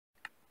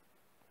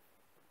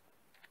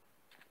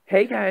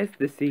Hey guys,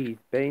 this is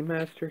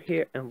Baymaster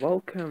here, and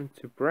welcome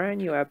to brand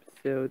new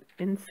episode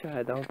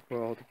inside of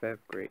World of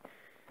F-Grade.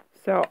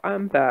 So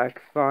I'm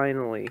back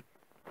finally.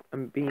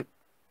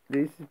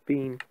 This has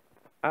been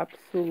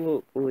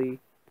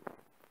absolutely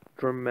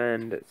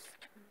tremendous.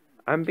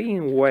 I'm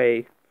being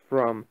away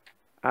from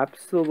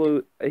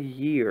absolute a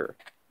year.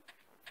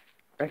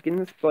 I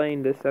can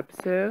explain this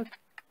episode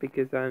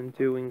because I'm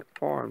doing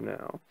farm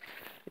now,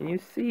 and you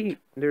see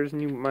there's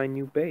my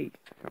new base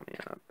coming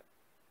up.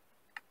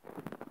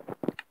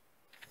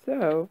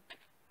 So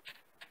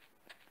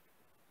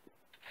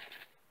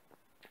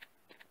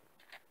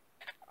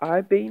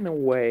I've been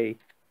away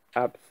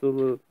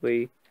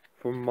absolutely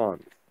for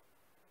months.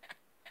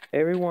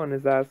 Everyone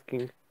is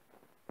asking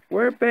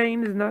where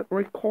Bane is not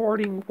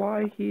recording,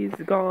 why he's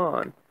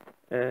gone.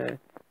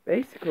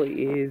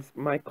 Basically is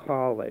my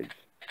college.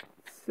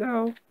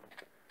 So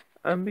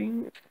I'm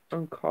being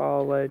on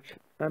college,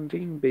 I'm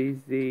being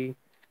busy,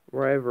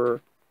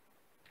 wherever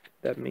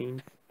that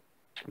means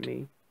to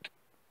me.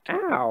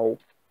 Ow!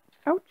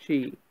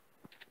 Ouchie!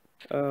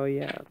 Oh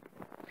yeah.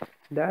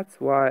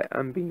 That's why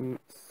I'm being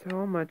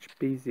so much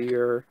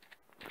busier.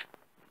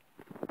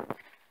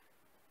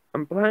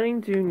 I'm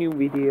planning to do new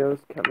videos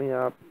coming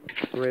up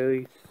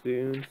really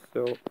soon,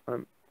 so I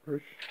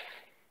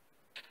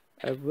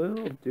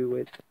will do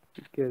it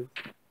because,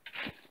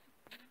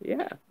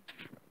 yeah,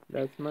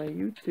 that's my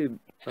YouTube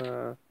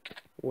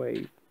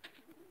way.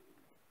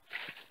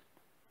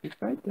 If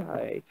I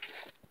die,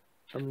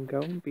 I'm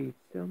going to be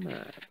so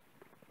mad.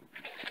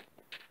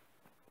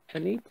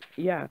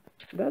 Yeah,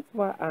 that's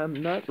why I'm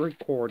not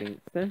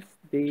recording. Since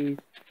these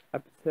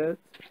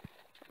episodes,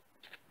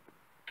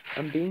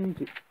 I'm being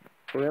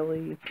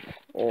really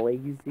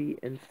lazy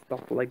and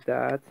stuff like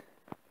that.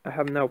 I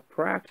have no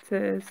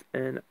practice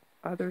and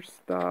other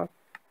stuff,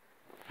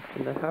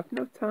 and I have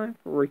no time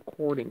for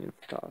recording and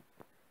stuff.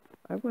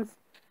 I was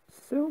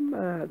so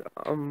mad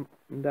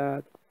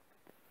that,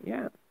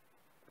 yeah,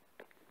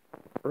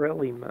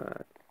 really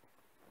mad.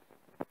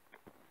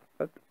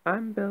 But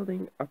I'm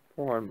building a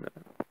farm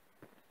now.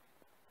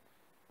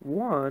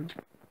 One,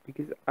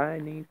 because I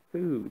need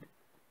food.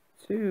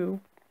 Two,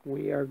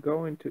 we are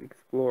going to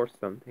explore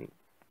something.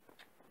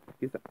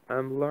 Because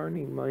I'm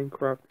learning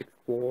Minecraft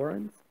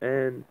Explorers,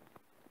 and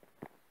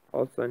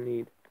also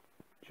need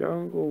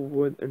jungle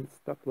wood and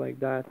stuff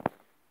like that.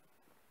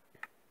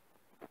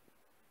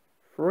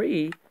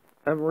 Three,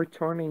 I'm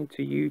returning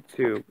to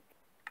YouTube.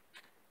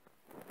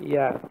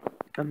 Yeah,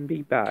 I'm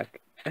be back.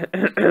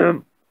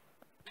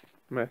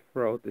 My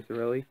throat is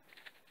really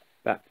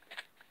bad.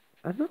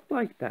 I'm not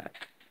like that.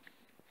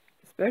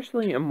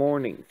 Especially in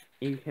mornings.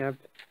 You have,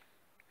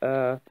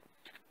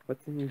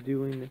 what's in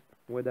doing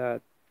with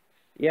that?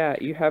 Yeah,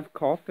 you have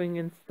coughing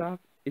and stuff.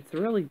 It's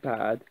really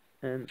bad,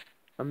 and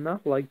I'm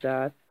not like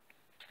that.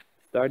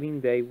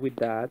 Starting day with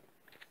that.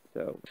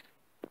 So,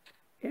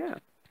 yeah.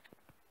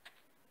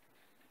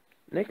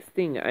 Next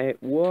thing I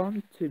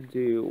want to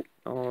do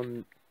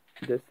on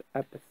this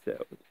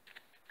episode,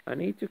 I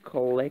need to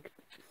collect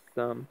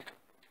some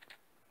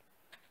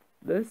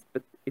this,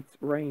 but it's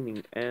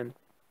raining and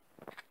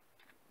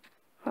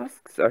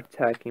husks are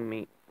attacking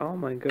me. Oh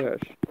my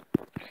gosh.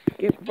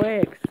 Get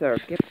back, sir.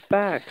 Get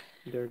back.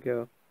 There we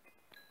go.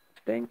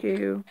 Thank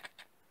you.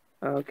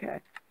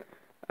 Okay.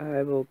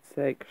 I will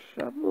take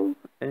shovel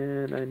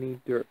and I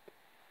need dirt.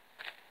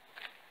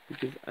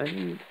 Because I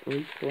need to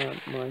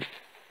replant my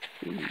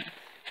seeds.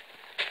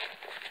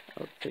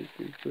 I'll take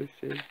these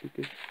bushes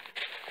because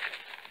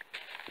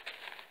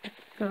at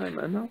the time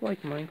I not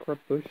like Minecraft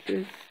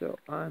bushes, so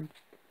I'm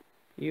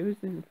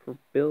using for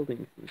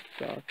buildings and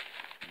stuff.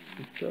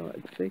 So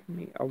it takes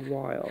me a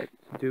while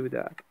to do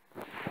that.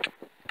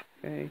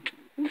 Okay.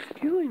 Who's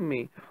killing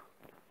me?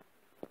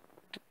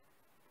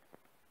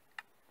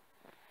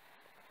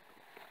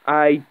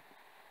 I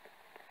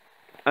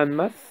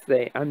must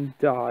say I'm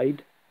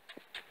died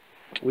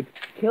with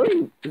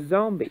killing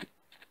zombie.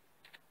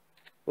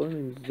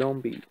 Killing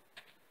zombie.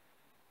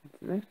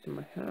 It's next to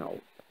my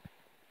house.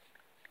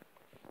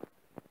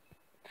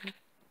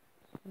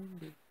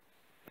 Zombie.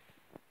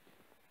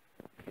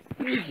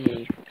 Excuse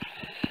me.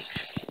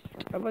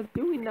 I was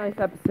doing nice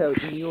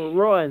episode and you were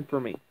ruined for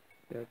me.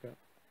 There we go.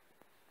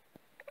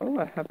 Oh,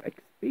 I have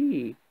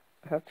XP.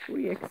 I have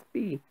 3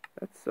 XP.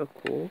 That's so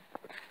cool.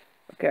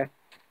 Okay.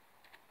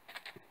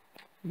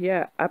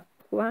 Yeah, I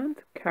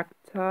plant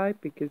cacti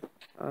because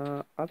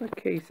other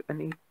case I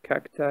need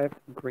cacti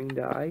for green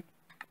dye.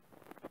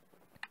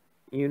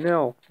 You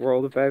know,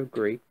 World of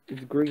Evergreen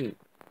is green.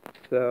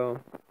 So,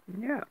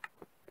 yeah.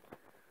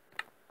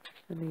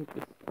 I need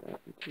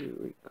to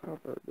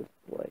recover this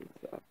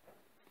place up.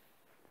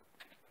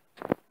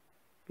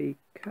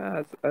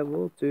 Because I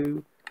will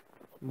do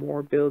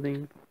more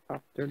buildings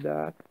after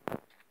that.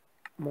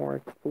 More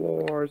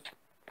explorers.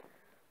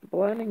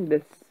 Planning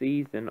this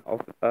season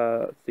of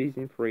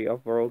season 3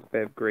 of World of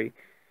Evergreen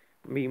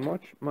be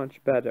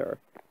much better.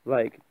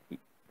 Like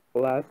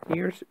last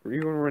year's,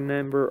 you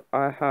remember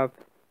I have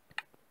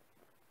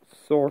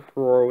sore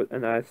throat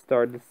and I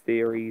started the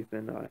series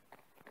and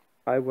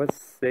I was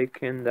sick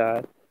in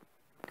that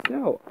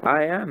So,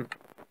 I am.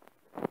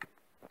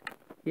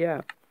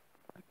 Yeah,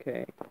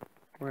 okay.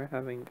 We're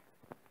having.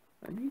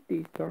 I need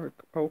these dark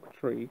oak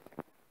trees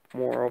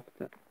more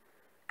often.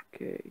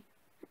 Okay.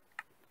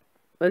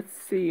 Let's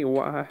see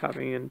what I'm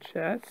having in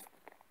chest.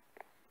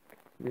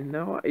 You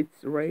know,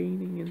 it's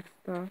raining and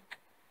stuff.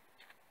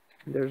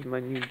 There's my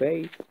new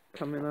base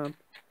coming up.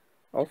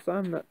 Also,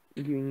 I'm not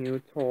giving you a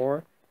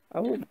tour. I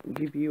will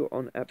give you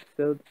on next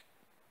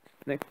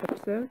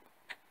episode.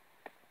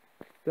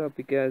 So,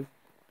 because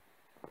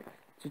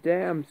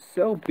today I'm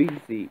so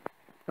busy.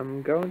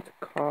 I'm going to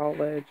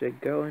college, I'm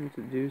going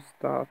to do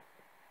stuff,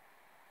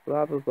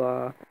 blah blah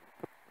blah.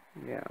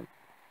 Yeah,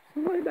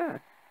 something like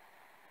that.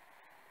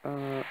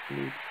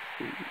 Need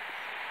seeds.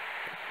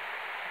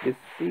 The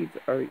seeds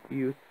are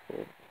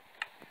useful.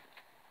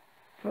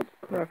 How to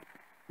craft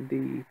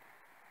the,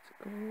 it's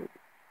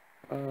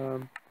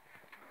called,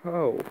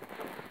 hoe.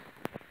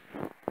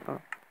 Uh,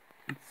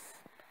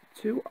 it's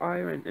 2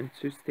 iron and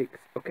 2 sticks.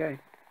 Okay.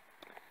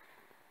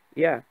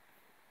 Yeah.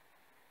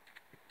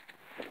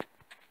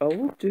 I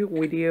will do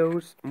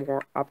videos,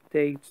 more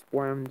updates,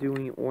 what I'm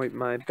doing with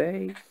my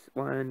base,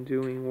 what I'm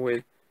doing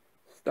with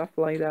stuff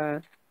like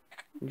that.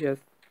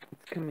 Just,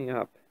 it's coming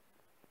up.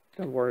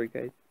 Don't worry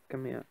guys, it's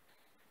coming up.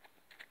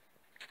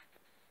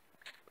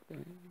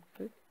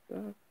 This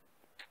stuff.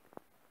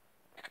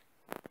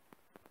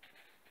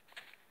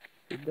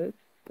 This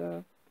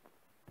stuff.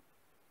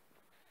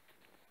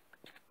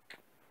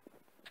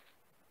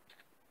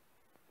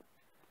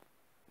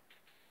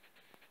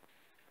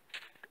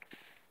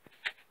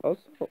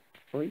 Also,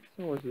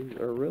 resources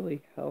are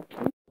really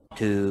helpful.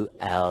 2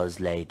 hours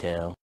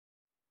later.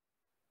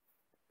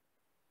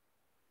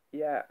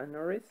 Yeah, and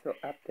also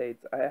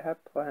updates. I have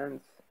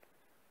plans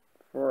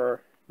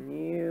for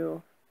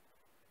new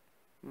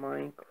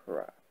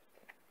Minecraft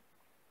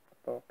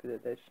Pocket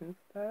Edition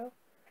style.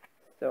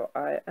 So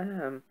I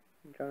am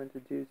going to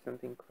do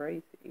something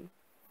crazy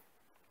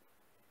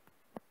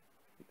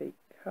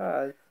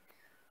because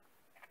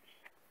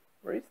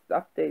recent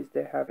updates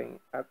they're having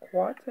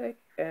aquatic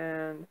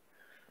and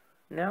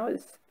now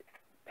it's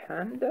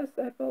pandas,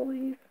 I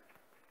believe,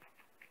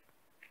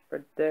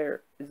 but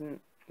there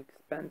isn't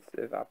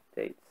expensive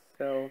updates,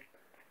 so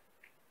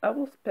I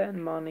will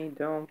spend money,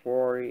 don't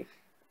worry.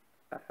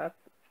 I have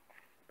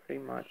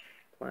pretty much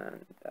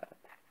planned that.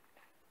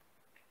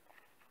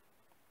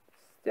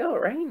 Still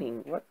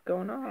raining, what's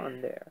going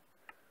on there?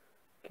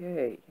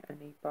 Okay, I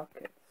need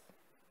buckets.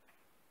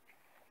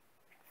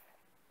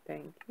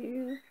 Thank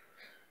you.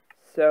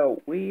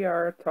 So, we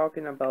are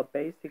talking about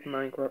basic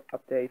Minecraft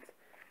updates,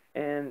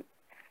 and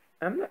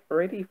I'm not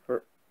ready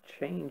for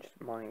changed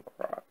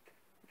Minecraft,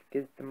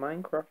 because the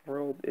Minecraft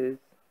world is,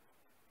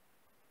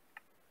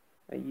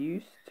 I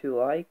used to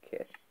like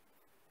it.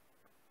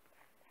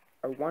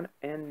 I want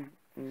to end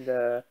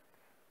the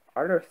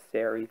other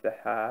series I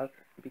have,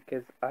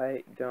 because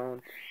I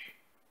don't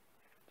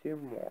do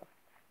more.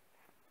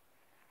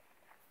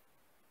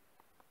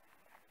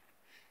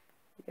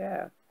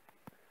 Yeah,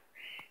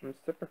 I'm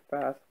super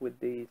fast with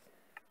these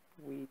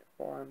wheat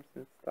farms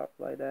and stuff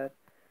like that.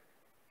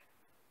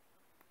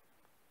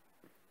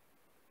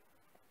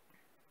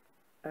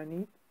 I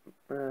need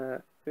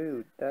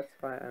food, that's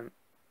why I'm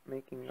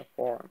making a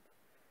farm.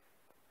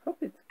 Hope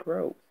it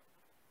grows.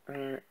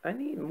 I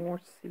need more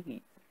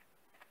seeds.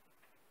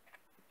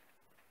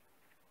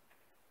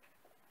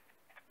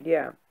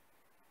 Yeah,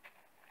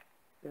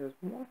 there's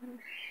one,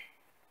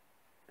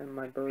 and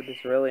my bird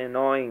is really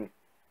annoying.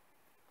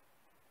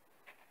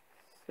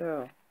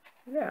 So,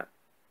 yeah.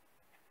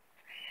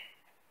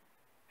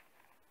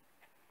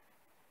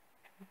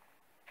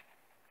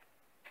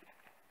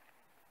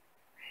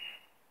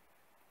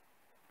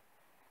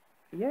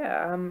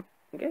 Yeah,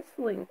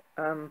 guessing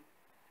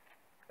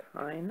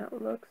kinda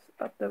looks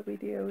up the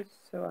videos,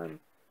 so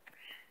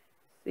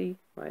see,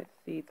 my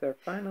seeds are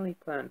finally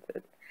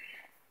planted.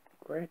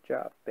 Great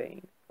job,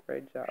 Bane.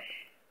 Great job.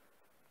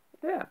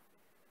 Yeah,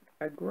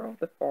 I grow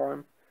the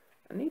farm.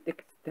 I need to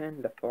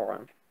extend the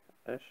farm,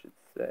 I should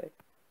say.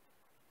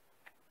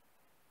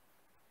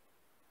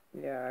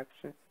 Yeah,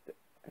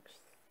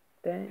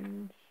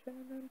 extension,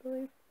 I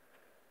believe.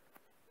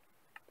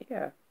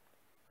 Yeah,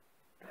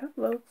 I have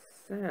loads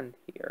of sand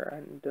here.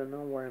 I don't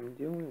know what I'm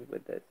doing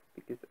with this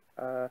because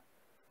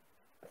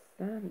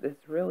sand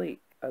is really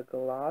a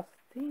glass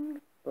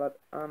thing, but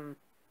on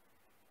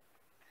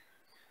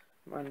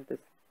this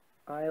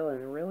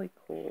island really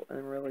cool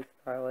and really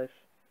stylish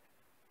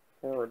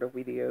for the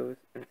videos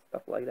and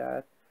stuff like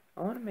that.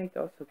 I want to make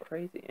also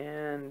crazy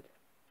and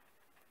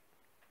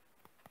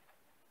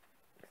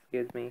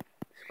excuse me,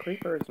 this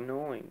creeper is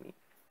annoying me.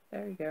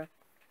 There you go.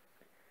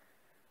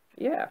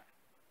 Yeah.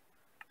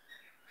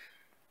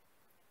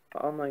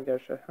 Oh my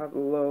gosh, I have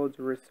loads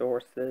of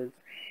resources,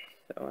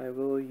 so I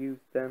will use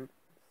them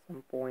at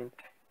some point.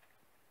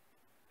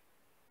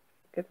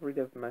 Get rid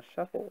of my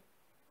shovel.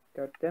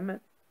 God damn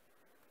it.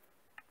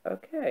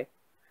 Okay.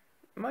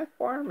 My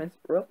farm is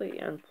really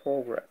in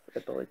progress, I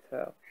believe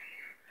so.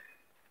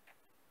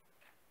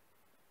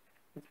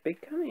 It's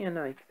becoming a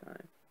night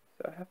time,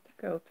 so I have to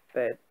go to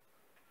bed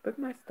put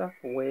my stuff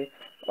away.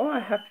 Oh, I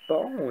have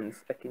bones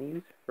I can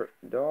use for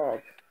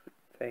dogs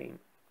thing.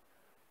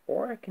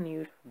 Or I can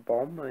use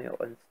for bone meal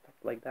and stuff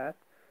like that.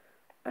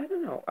 I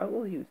don't know, I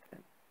will use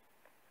them.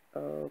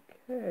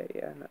 Okay,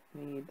 and I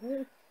need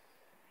this.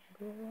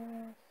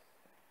 Glass.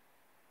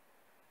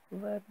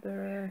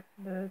 Leather.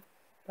 This.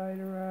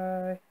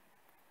 Spider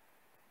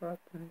eye.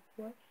 Rotten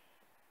flesh.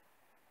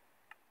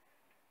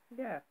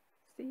 Yeah,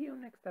 see you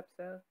next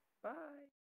episode. Bye.